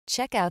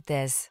Check out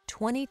this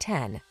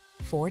 2010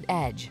 Ford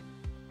Edge.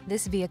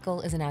 This vehicle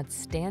is an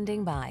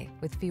outstanding buy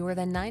with fewer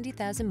than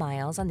 90,000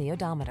 miles on the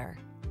odometer.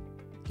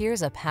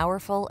 Here's a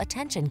powerful,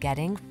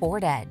 attention-getting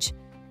Ford Edge.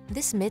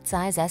 This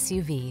midsize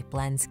SUV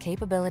blends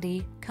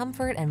capability,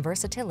 comfort, and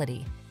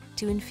versatility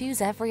to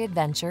infuse every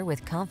adventure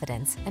with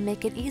confidence and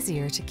make it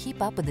easier to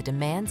keep up with the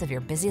demands of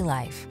your busy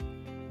life.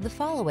 The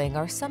following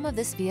are some of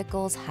this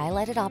vehicle's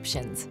highlighted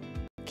options: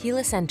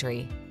 keyless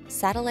entry,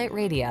 satellite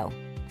radio,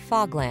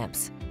 fog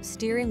lamps,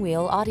 steering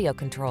wheel audio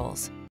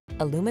controls,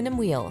 aluminum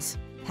wheels,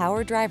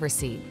 power driver's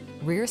seat,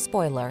 rear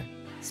spoiler,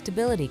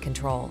 stability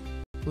control,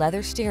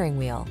 leather steering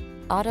wheel,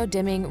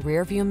 auto-dimming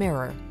rear-view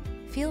mirror.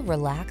 Feel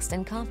relaxed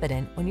and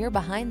confident when you're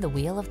behind the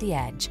wheel of the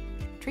Edge.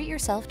 Treat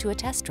yourself to a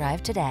test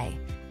drive today.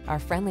 Our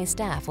friendly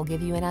staff will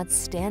give you an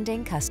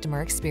outstanding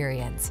customer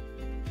experience.